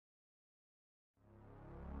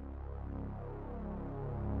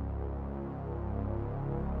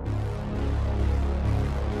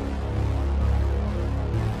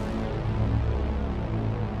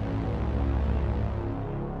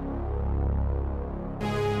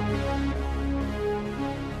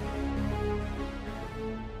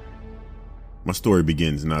My story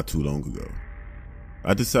begins not too long ago.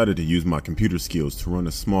 I decided to use my computer skills to run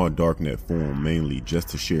a small darknet forum mainly just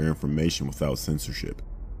to share information without censorship.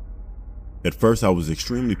 At first I was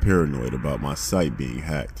extremely paranoid about my site being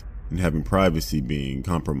hacked and having privacy being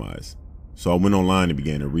compromised, so I went online and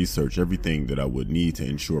began to research everything that I would need to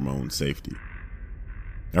ensure my own safety.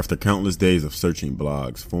 After countless days of searching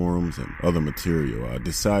blogs, forums, and other material, I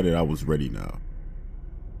decided I was ready now.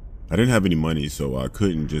 I didn't have any money, so I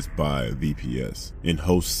couldn't just buy a VPS and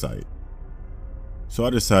host site. So I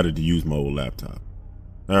decided to use my old laptop.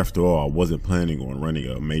 After all, I wasn't planning on running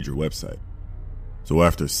a major website. So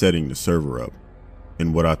after setting the server up,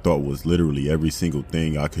 and what I thought was literally every single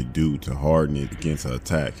thing I could do to harden it against an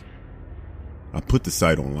attack, I put the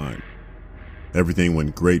site online. Everything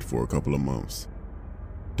went great for a couple of months.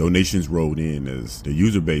 Donations rolled in as the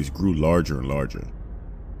user base grew larger and larger.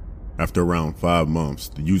 After around 5 months,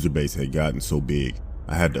 the user base had gotten so big,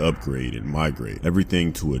 I had to upgrade and migrate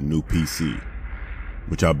everything to a new PC,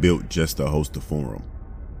 which I built just to host the forum.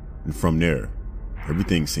 And from there,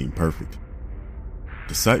 everything seemed perfect.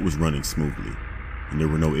 The site was running smoothly, and there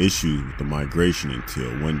were no issues with the migration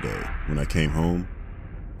until one day, when I came home,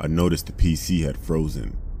 I noticed the PC had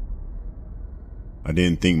frozen. I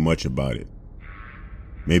didn't think much about it.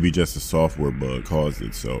 Maybe just a software bug caused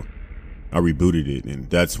it, so I rebooted it, and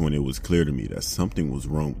that's when it was clear to me that something was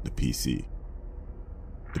wrong with the PC.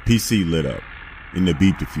 The PC lit up, and it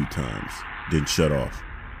beeped a few times, then shut off.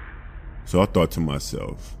 So I thought to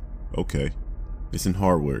myself, okay, it's an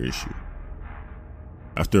hardware issue.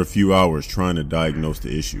 After a few hours trying to diagnose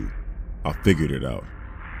the issue, I figured it out,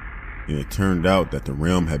 and it turned out that the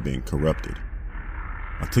RAM had been corrupted.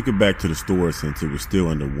 I took it back to the store since it was still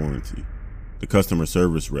under warranty. The customer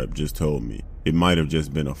service rep just told me it might have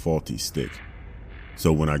just been a faulty stick.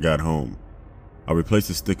 So when I got home, I replaced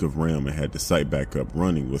the stick of RAM and had the site back up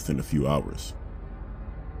running within a few hours.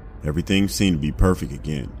 Everything seemed to be perfect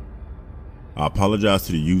again. I apologized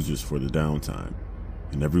to the users for the downtime,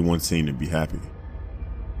 and everyone seemed to be happy.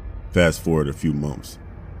 Fast forward a few months.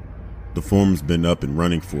 The forum's been up and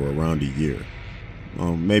running for around a year,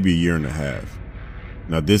 maybe a year and a half.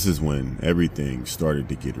 Now this is when everything started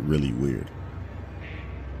to get really weird.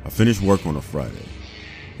 I finished work on a Friday.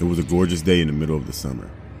 It was a gorgeous day in the middle of the summer.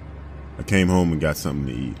 I came home and got something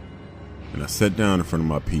to eat, and I sat down in front of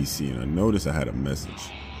my PC and I noticed I had a message.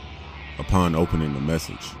 Upon opening the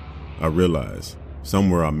message, I realized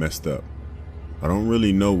somewhere I messed up. I don't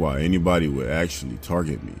really know why anybody would actually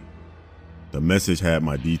target me. The message had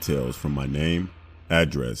my details from my name,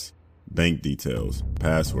 address, bank details,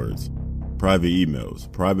 passwords, private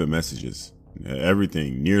emails, private messages,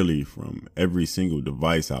 everything nearly from every single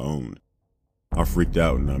device I owned. I freaked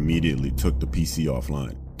out and I immediately took the PC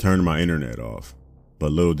offline, turned my internet off.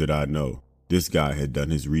 But little did I know, this guy had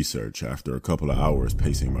done his research. After a couple of hours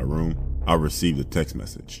pacing my room, I received a text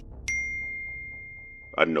message.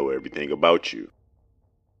 I know everything about you.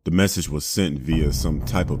 The message was sent via some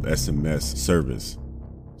type of SMS service,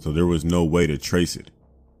 so there was no way to trace it.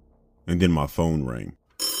 And then my phone rang.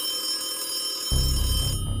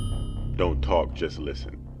 Don't talk, just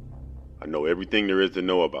listen. I know everything there is to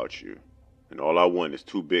know about you, and all I want is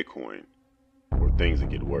 2 Bitcoin, or things will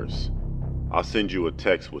get worse. I'll send you a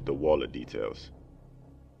text with the wallet details.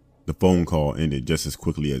 The phone call ended just as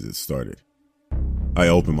quickly as it started. I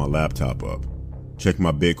opened my laptop up, checked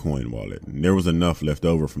my Bitcoin wallet, and there was enough left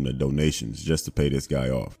over from the donations just to pay this guy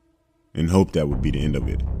off, and hoped that would be the end of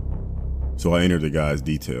it. So I entered the guy's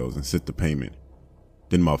details and sent the payment.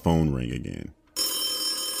 Then my phone rang again.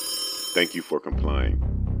 Thank you for complying.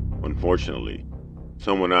 Unfortunately,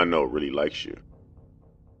 someone I know really likes you.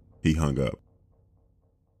 He hung up.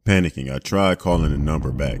 Panicking, I tried calling the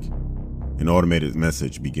number back. An automated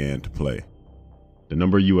message began to play. The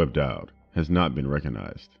number you have dialed has not been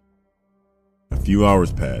recognized. A few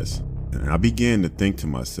hours passed, and I began to think to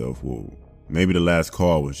myself, well, maybe the last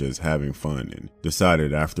call was just having fun, and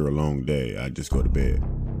decided after a long day I'd just go to bed.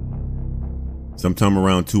 Sometime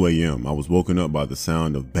around 2 a.m., I was woken up by the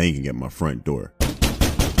sound of banging at my front door.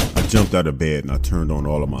 I jumped out of bed and I turned on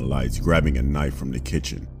all of my lights, grabbing a knife from the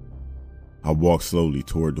kitchen. I walked slowly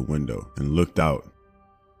toward the window and looked out.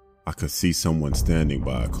 I could see someone standing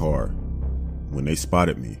by a car. When they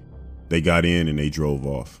spotted me, they got in and they drove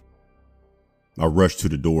off. I rushed to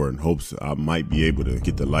the door in hopes I might be able to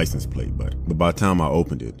get the license plate, but by the time I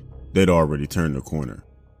opened it, they'd already turned the corner.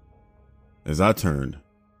 As I turned,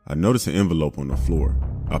 I noticed an envelope on the floor.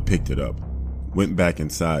 I picked it up, went back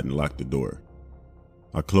inside and locked the door.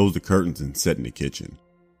 I closed the curtains and sat in the kitchen.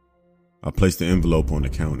 I placed the envelope on the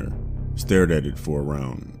counter, stared at it for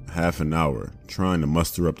around half an hour, trying to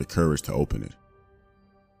muster up the courage to open it.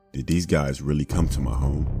 Did these guys really come to my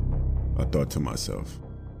home? I thought to myself.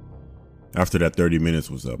 After that 30 minutes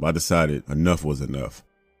was up, I decided enough was enough.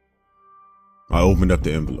 I opened up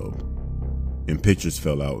the envelope, and pictures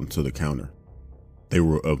fell out onto the counter. They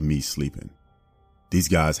were of me sleeping. These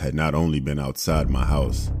guys had not only been outside my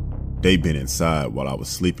house, they'd been inside while I was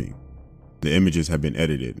sleeping. The images had been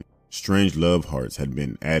edited. Strange love hearts had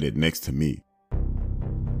been added next to me.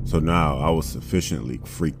 So now I was sufficiently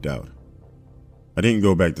freaked out. I didn't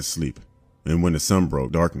go back to sleep, and when the sun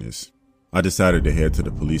broke darkness, I decided to head to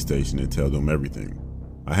the police station and tell them everything.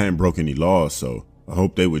 I hadn't broken any laws, so I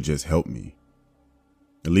hoped they would just help me.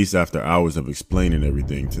 At least after hours of explaining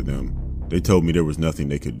everything to them, they told me there was nothing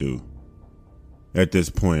they could do. At this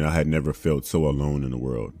point, I had never felt so alone in the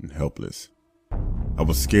world and helpless. I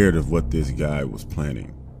was scared of what this guy was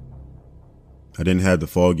planning. I didn't have the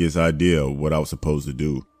foggiest idea of what I was supposed to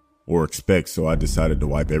do or expect, so I decided to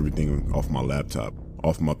wipe everything off my laptop,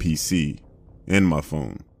 off my PC, and my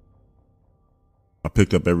phone. I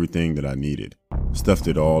picked up everything that I needed, stuffed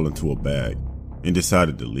it all into a bag, and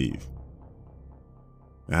decided to leave.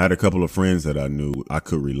 I had a couple of friends that I knew I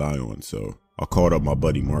could rely on, so I called up my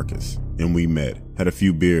buddy Marcus, and we met, had a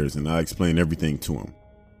few beers, and I explained everything to him.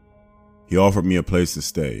 He offered me a place to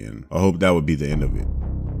stay, and I hoped that would be the end of it.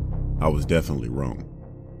 I was definitely wrong.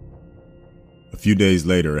 A few days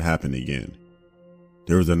later, it happened again.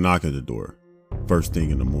 There was a knock at the door, first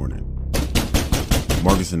thing in the morning.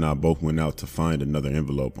 Marcus and I both went out to find another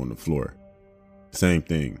envelope on the floor. Same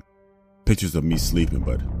thing. Pictures of me sleeping,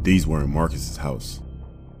 but these were in Marcus's house.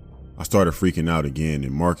 I started freaking out again,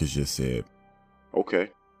 and Marcus just said, "Okay,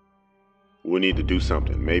 we'll need to do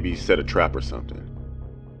something, maybe set a trap or something."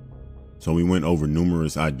 So we went over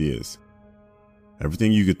numerous ideas.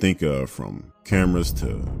 Everything you could think of, from cameras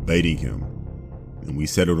to baiting him, and we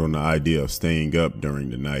settled on the idea of staying up during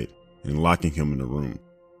the night and locking him in a room.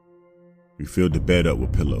 We filled the bed up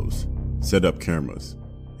with pillows, set up cameras,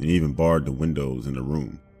 and even barred the windows in the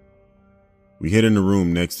room. We hid in the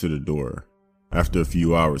room next to the door. After a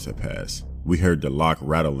few hours had passed, we heard the lock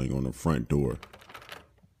rattling on the front door,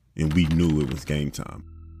 and we knew it was game time.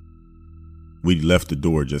 We left the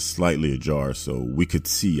door just slightly ajar so we could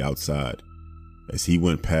see outside as he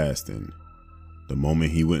went past, and the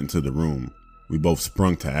moment he went into the room, we both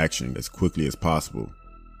sprung to action as quickly as possible.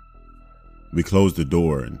 We closed the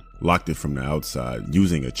door and locked it from the outside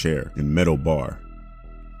using a chair and metal bar.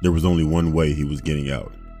 There was only one way he was getting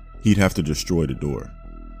out. He'd have to destroy the door.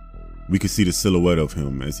 We could see the silhouette of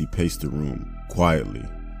him as he paced the room, quietly.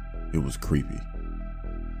 It was creepy.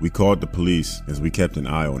 We called the police as we kept an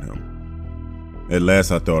eye on him. At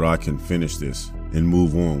last I thought I can finish this and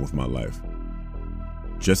move on with my life.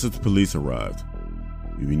 Just as the police arrived,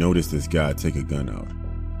 we noticed this guy take a gun out,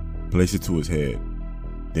 place it to his head,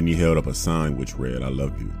 then he held up a sign which read, "I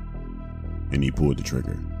love you," and he pulled the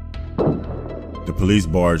trigger. The police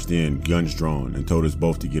barged in, guns drawn, and told us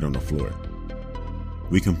both to get on the floor.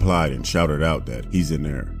 We complied and shouted out that he's in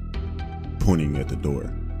there, pointing at the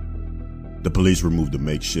door. The police removed the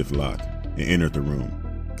makeshift lock and entered the room,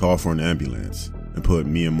 called for an ambulance, and put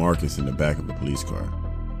me and Marcus in the back of the police car.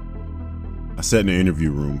 I sat in the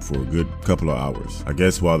interview room for a good couple of hours, I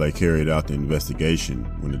guess while they carried out the investigation,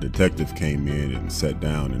 when the detective came in and sat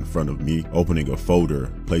down in front of me, opening a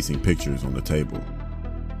folder, placing pictures on the table.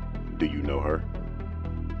 "Do you know her?"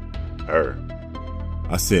 "Her?"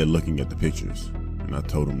 I said, looking at the pictures, and I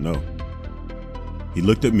told him no. He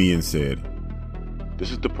looked at me and said,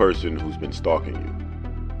 "This is the person who's been stalking you."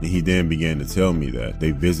 And he then began to tell me that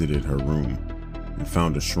they visited her room and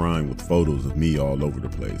found a shrine with photos of me all over the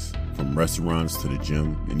place, from restaurants to the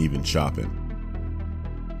gym and even shopping.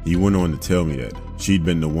 He went on to tell me that she'd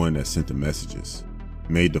been the one that sent the messages,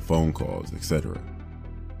 made the phone calls, etc.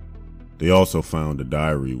 They also found a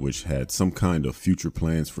diary which had some kind of future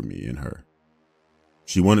plans for me and her.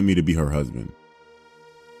 She wanted me to be her husband,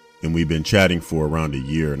 and we'd been chatting for around a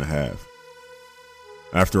year and a half.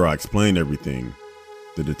 After I explained everything,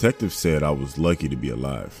 the detective said I was lucky to be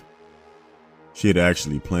alive. She had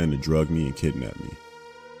actually planned to drug me and kidnap me.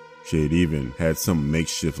 She had even had some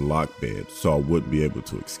makeshift lock bed so I wouldn't be able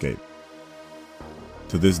to escape.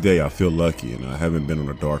 To this day, I feel lucky, and I haven't been on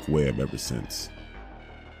a dark web ever since.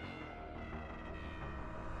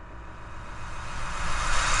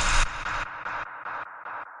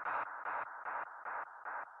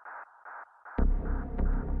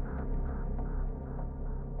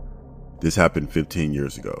 This happened 15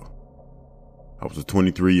 years ago. I was a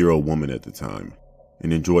 23-year-old woman at the time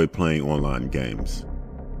and enjoyed playing online games.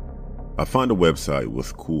 I found a website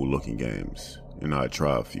with cool-looking games, and I'd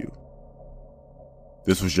try a few.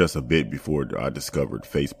 This was just a bit before I discovered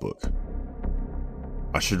Facebook.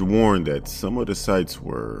 I should warn that some of the sites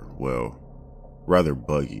were, well, rather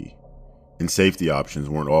buggy, and safety options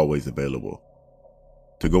weren't always available.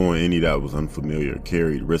 To go on any that was unfamiliar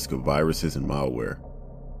carried risk of viruses and malware.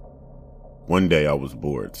 One day I was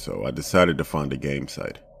bored, so I decided to find a game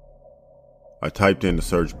site. I typed in the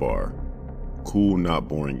search bar, cool not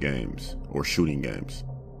boring games, or shooting games.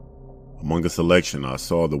 Among a selection, I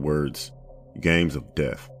saw the words, games of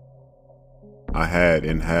death. I had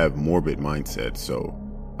and have morbid mindset, so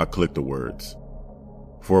I clicked the words.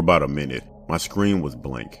 For about a minute, my screen was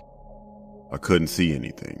blank. I couldn't see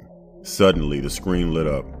anything. Suddenly, the screen lit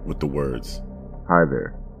up with the words, "Hi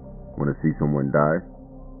there. Want to see someone die?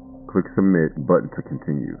 Click submit button to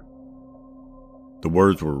continue." The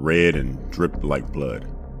words were red and dripped like blood.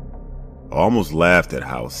 I almost laughed at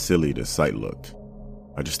how silly the site looked.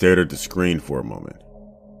 I just stared at the screen for a moment,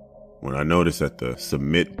 when I noticed that the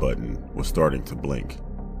submit button was starting to blink.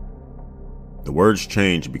 The words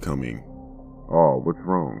changed, becoming, "Oh, what's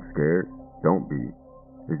wrong? Scared? Don't be.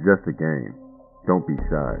 It's just a game. Don't be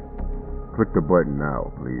shy. Click the button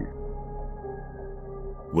now, please."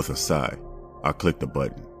 With a sigh, I clicked the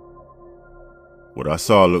button. What I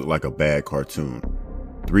saw looked like a bad cartoon.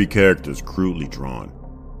 3 characters crudely drawn.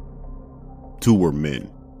 2 were men,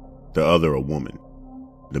 the other a woman.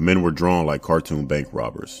 The men were drawn like cartoon bank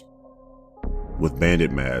robbers, with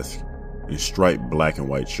bandit masks and striped black and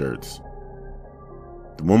white shirts.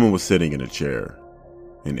 The woman was sitting in a chair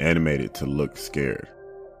and animated to look scared,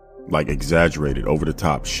 like exaggerated, over the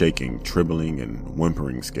top, shaking, trembling, and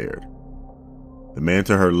whimpering scared. The man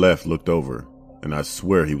to her left looked over, and I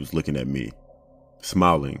swear he was looking at me.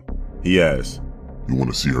 Smiling, he asked, "You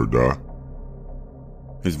want to see her die?"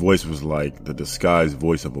 His voice was like the disguised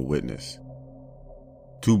voice of a witness.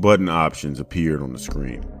 2 button options appeared on the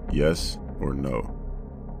screen, yes or no.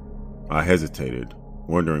 I hesitated,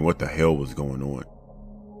 wondering what the hell was going on.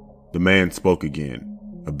 The man spoke again,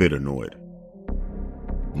 a bit annoyed.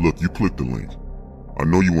 "Look, you clicked the link. I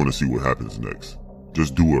know you want to see what happens next.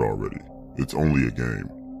 Just do it already. It's only a game.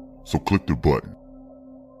 So click the button."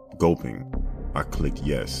 Gulping, I clicked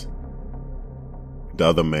yes. The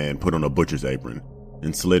other man put on a butcher's apron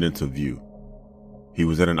and slid into view. He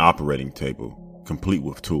was at an operating table, complete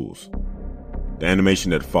with tools. The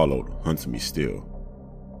animation that followed hunts me still.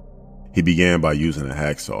 He began by using a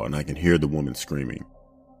hacksaw, and I can hear the woman screaming.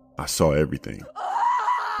 I saw everything.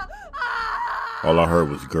 All I heard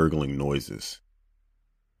was gurgling noises.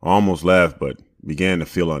 I almost laughed, but began to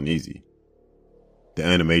feel uneasy. The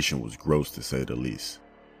animation was gross, to say the least.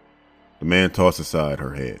 The man tossed aside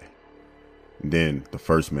her head. Then the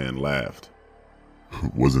first man laughed.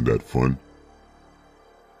 "Wasn't that fun?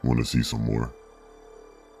 Want to see some more?"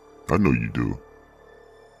 "I know you do."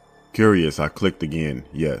 Curious, I clicked again,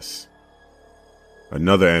 yes.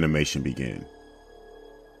 Another animation began.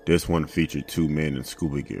 This one featured 2 men in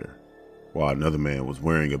scuba gear, while another man was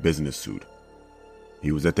wearing a business suit.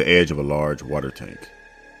 He was at the edge of a large water tank,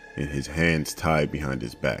 and his hands tied behind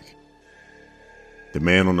his back. The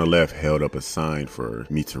man on the left held up a sign for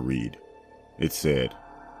me to read. It said,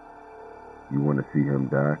 "You want to see him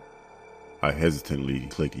die?" I hesitantly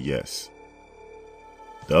clicked yes.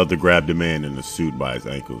 The other grabbed the man in the suit by his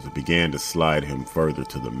ankles and began to slide him further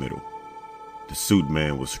to the middle. The suit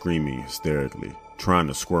man was screaming hysterically, trying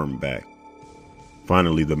to squirm back.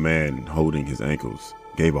 Finally, the man holding his ankles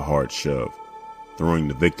gave a hard shove, throwing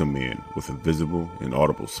the victim in with a visible and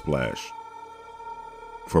audible splash.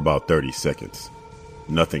 For about 30 seconds,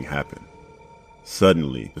 nothing happened.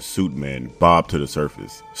 Suddenly, the suit man bobbed to the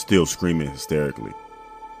surface, still screaming hysterically.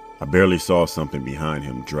 I barely saw something behind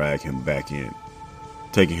him drag him back in,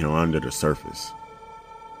 taking him under the surface.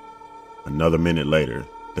 Another minute later,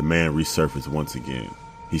 the man resurfaced once again.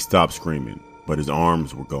 He stopped screaming, but his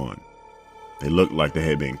arms were gone. They looked like they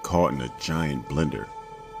had been caught in a giant blender.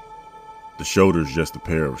 The shoulders just a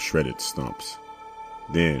pair of shredded stumps.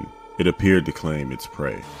 Then, it appeared to claim its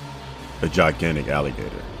prey, a gigantic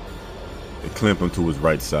alligator. It clamped him to his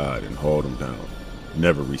right side and hauled him down,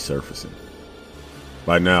 never resurfacing.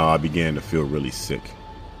 By now, I began to feel really sick.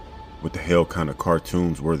 What the hell kind of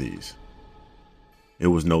cartoons were these? It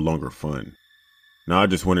was no longer fun. Now I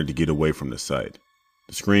just wanted to get away from the site.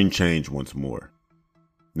 The screen changed once more.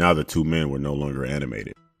 Now the 2 men were no longer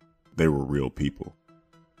animated. They were real people.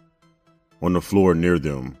 On the floor near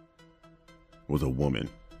them was a woman,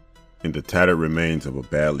 in the tattered remains of a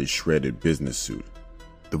badly shredded business suit.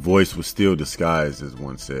 The voice was still disguised as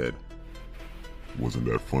one said, "Wasn't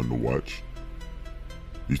that fun to watch?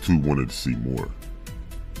 These 2 wanted to see more.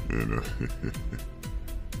 And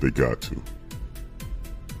they got to.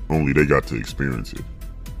 Only they got to experience it.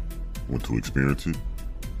 Want to experience it?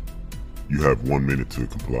 You have 1 minute to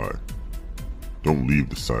comply. Don't leave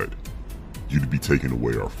the site. You'd be taking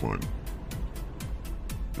away our fun.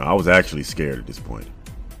 Now, I was actually scared at this point.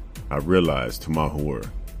 I realized, to my horror,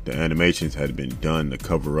 the animations had been done to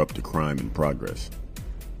cover up the crime in progress.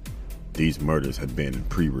 These murders had been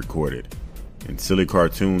pre-recorded, and silly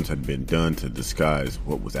cartoons had been done to disguise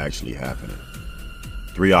what was actually happening.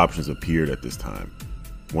 3 options appeared at this time.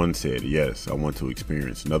 One said, yes, I want to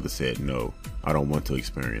experience. Another said, no, I don't want to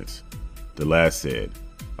experience. The last said,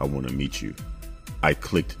 I want to meet you. I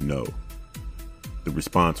clicked no. The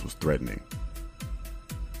response was threatening.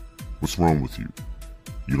 What's wrong with you?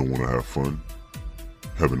 You don't want to have fun?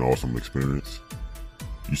 Have an awesome experience?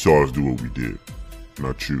 You saw us do what we did.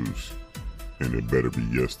 Now choose. And it better be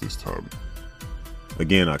yes this time.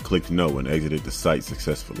 Again, I clicked no and exited the site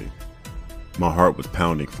successfully. My heart was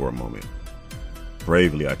pounding for a moment.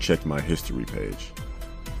 Bravely, I checked my history page.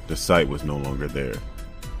 The site was no longer there,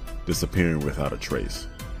 disappearing without a trace.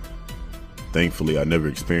 Thankfully, I never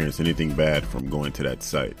experienced anything bad from going to that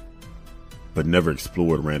site, but never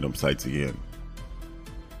explored random sites again.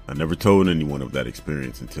 I never told anyone of that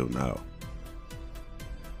experience until now.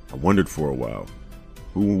 I wondered for a while,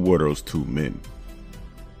 who were those 2 men?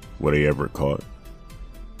 Were they ever caught?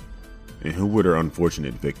 And who were their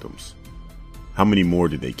unfortunate victims? How many more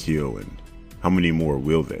did they kill, and how many more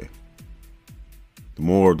will they? The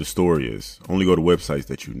moral of the story is, only go to websites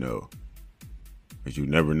that you know, as you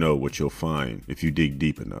never know what you'll find if you dig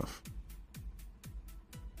deep enough.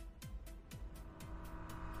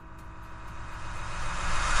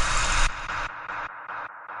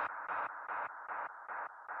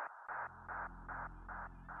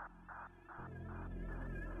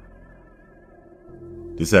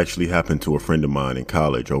 This actually happened to a friend of mine in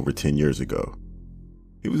college over 10 years ago.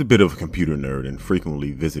 He was a bit of a computer nerd and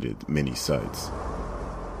frequently visited many sites.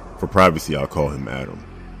 For privacy, I'll call him Adam.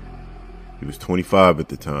 He was 25 at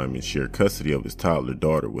the time and shared custody of his toddler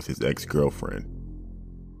daughter with his ex-girlfriend.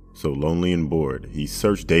 So lonely and bored, he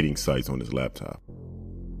searched dating sites on his laptop.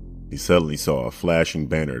 He suddenly saw a flashing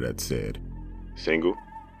banner that said, "Single?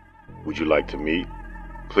 Would you like to meet?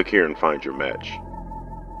 Click here and find your match."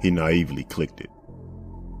 He naively clicked it.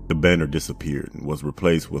 The banner disappeared and was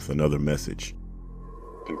replaced with another message.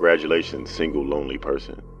 "Congratulations, single lonely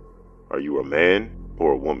person. Are you a man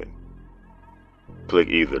or a woman? Click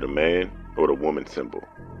either the man or the woman symbol."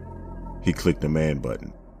 He clicked the man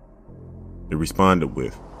button. It responded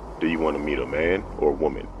with, "Do you want to meet a man or a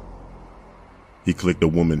woman?" He clicked the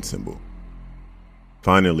woman symbol.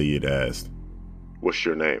 Finally, it asked, "What's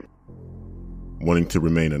your name?" Wanting to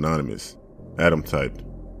remain anonymous, Adam typed,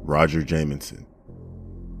 "Roger Jamison."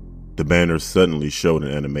 The banner suddenly showed an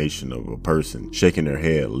animation of a person shaking their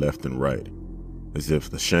head left and right, as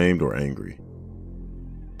if ashamed or angry.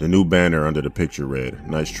 The new banner under the picture read,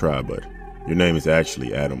 "Nice try, but your name is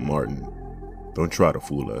actually Adam Martin. Don't try to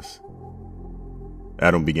fool us."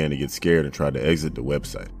 Adam began to get scared and tried to exit the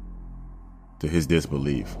website. To his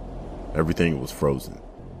disbelief, everything was frozen.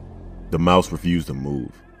 The mouse refused to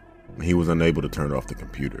move, and he was unable to turn off the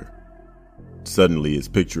computer. Suddenly, his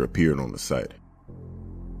picture appeared on the site.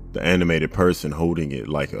 The animated person holding it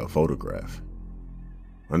like a photograph.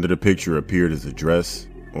 Under the picture appeared his address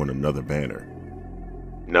on another banner.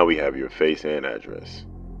 "Now we have your face and address.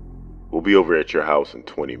 We'll be over at your house in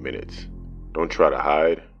 20 minutes. Don't try to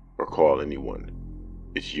hide or call anyone.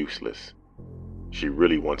 It's useless. She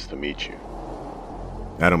really wants to meet you."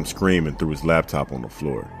 Adam screamed and threw his laptop on the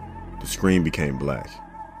floor. The screen became black.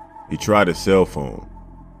 He tried his cell phone,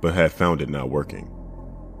 but had found it not working.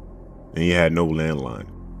 And he had no landline.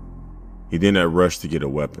 He then had rushed to get a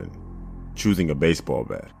weapon, choosing a baseball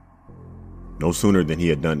bat. No sooner than he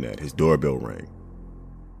had done that, his doorbell rang.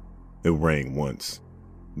 It rang once,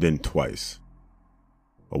 then twice.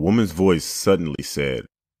 A woman's voice suddenly said,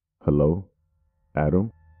 "Hello,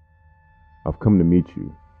 Adam? I've come to meet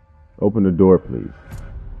you. Open the door, please."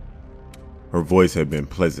 Her voice had been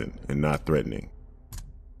pleasant and not threatening.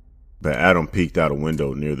 But Adam peeked out a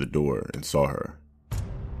window near the door and saw her.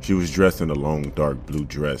 She was dressed in a long dark blue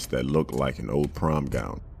dress that looked like an old prom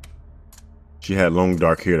gown. She had long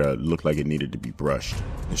dark hair that looked like it needed to be brushed,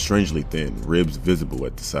 and strangely thin, ribs visible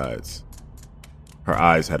at the sides. Her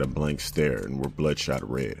eyes had a blank stare and were bloodshot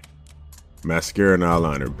red. Mascara and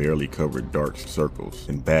eyeliner barely covered dark circles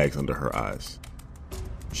and bags under her eyes.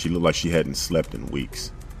 She looked like she hadn't slept in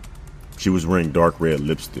weeks. She was wearing dark red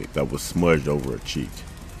lipstick that was smudged over her cheek.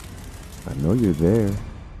 "I know you're there,"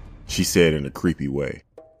 she said in a creepy way.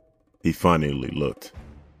 He finally looked.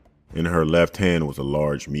 In her left hand was a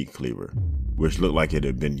large meat cleaver, which looked like it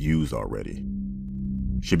had been used already.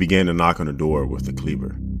 She began to knock on the door with the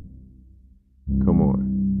cleaver. "Come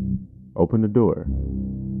on, Open the door.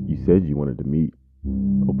 You said you wanted to meet.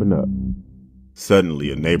 Open up.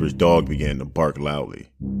 Suddenly, a neighbor's dog began to bark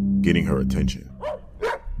loudly, getting her attention.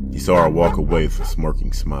 He saw her walk away with a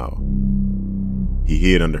smirking smile. He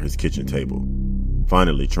hid under his kitchen table,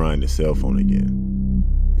 finally trying his cell phone again.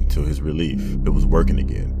 And to his relief, it was working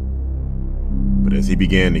again. But as he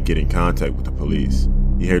began to get in contact with the police,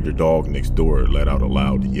 he heard the dog next door let out a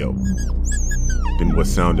loud yelp. Then what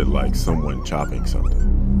sounded like someone chopping something.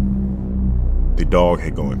 The dog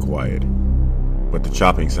had gone quiet, but the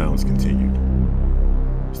chopping sounds continued.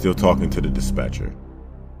 Still talking to the dispatcher,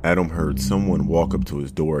 Adam heard someone walk up to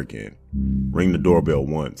his door again, ring the doorbell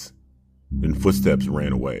once, then footsteps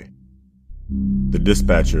ran away. The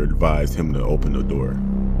dispatcher advised him to open the door,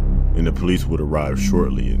 and the police would arrive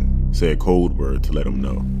shortly and say a code word to let him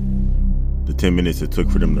know. The 10 minutes it took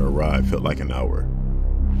for them to arrive felt like an hour.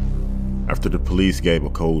 After the police gave a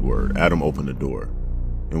code word, Adam opened the door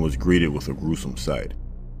and was greeted with a gruesome sight.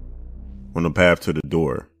 On the path to the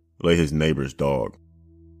door lay his neighbor's dog,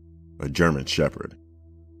 a German Shepherd.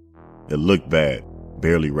 It looked bad,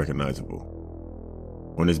 barely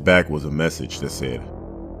recognizable. On his back was a message that said,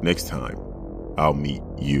 "Next time, I'll meet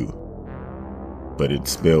you." But it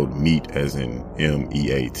spelled meat as in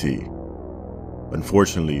M-E-A-T.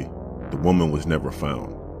 Unfortunately, the woman was never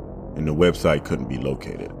found, and the website couldn't be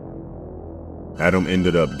located. Adam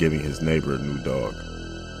ended up giving his neighbor a new dog.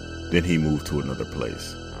 Then he moved to another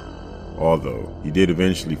place. Although he did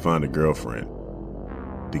eventually find a girlfriend,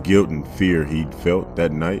 the guilt and fear he'd felt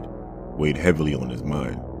that night weighed heavily on his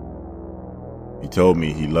mind. He told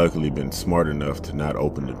me he'd luckily been smart enough to not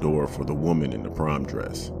open the door for the woman in the prom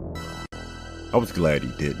dress. I was glad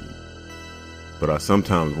he didn't, but I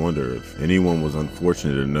sometimes wonder if anyone was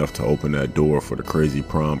unfortunate enough to open that door for the crazy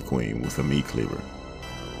prom queen with a meat cleaver.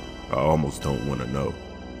 I almost don't want to know.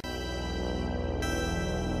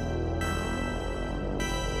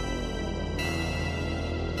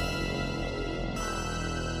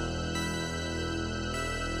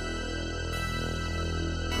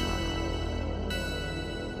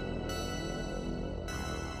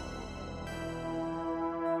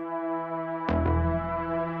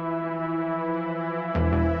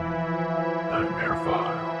 Nightmare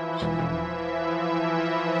Files.